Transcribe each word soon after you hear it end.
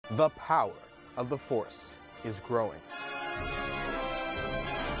The power of the Force is growing.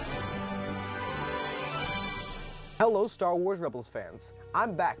 Hello Star Wars Rebels fans,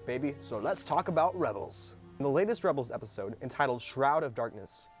 I'm back baby, so let's talk about Rebels. In the latest Rebels episode, entitled Shroud of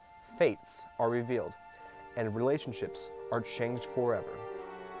Darkness, fates are revealed, and relationships are changed forever.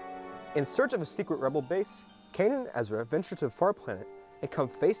 In search of a secret rebel base, Kanan and Ezra venture to a far planet and come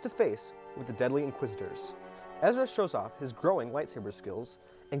face to face with the deadly inquisitors. Ezra shows off his growing lightsaber skills,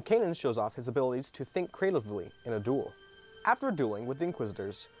 and Kanan shows off his abilities to think creatively in a duel. After dueling with the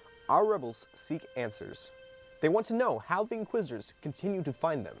inquisitors, our rebels seek answers. They want to know how the inquisitors continue to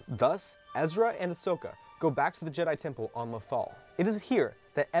find them. Thus, Ezra and Ahsoka go back to the Jedi Temple on Lothal. It is here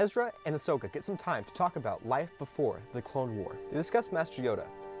that Ezra and Ahsoka get some time to talk about life before the Clone War. They discuss Master Yoda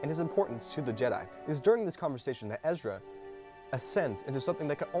and his importance to the Jedi. It is during this conversation that Ezra ascends into something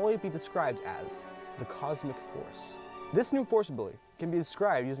that can only be described as the cosmic force. This new force ability can be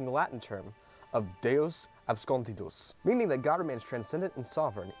described using the Latin term of Deus Abscoditus, meaning that God remains transcendent and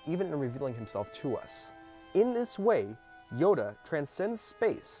sovereign even in revealing himself to us. In this way, Yoda transcends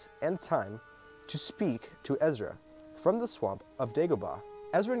space and time to speak to Ezra from the swamp of Dagobah.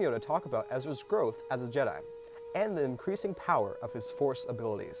 Ezra and Yoda talk about Ezra's growth as a Jedi and the increasing power of his force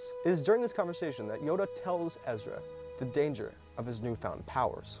abilities. It is during this conversation that Yoda tells Ezra the danger of his newfound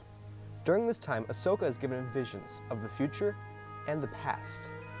powers. During this time, Ahsoka is given visions of the future and the past.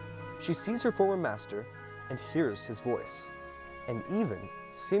 She sees her former master and hears his voice, and even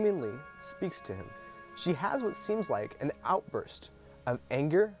seemingly speaks to him. She has what seems like an outburst of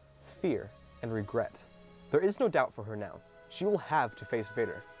anger, fear, and regret. There is no doubt for her now. She will have to face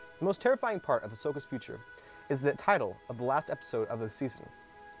Vader. The most terrifying part of Ahsoka's future is the title of the last episode of the season,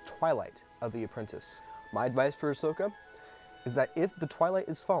 Twilight of the Apprentice. My advice for Ahsoka is that if the twilight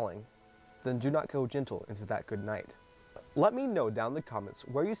is falling, then do not go gentle into that good night. Let me know down in the comments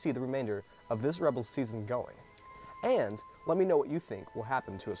where you see the remainder of this Rebels season going. And let me know what you think will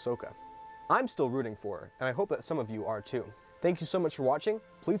happen to Ahsoka. I'm still rooting for her, and I hope that some of you are too. Thank you so much for watching,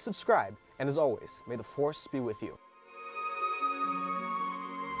 please subscribe, and as always, may the Force be with you.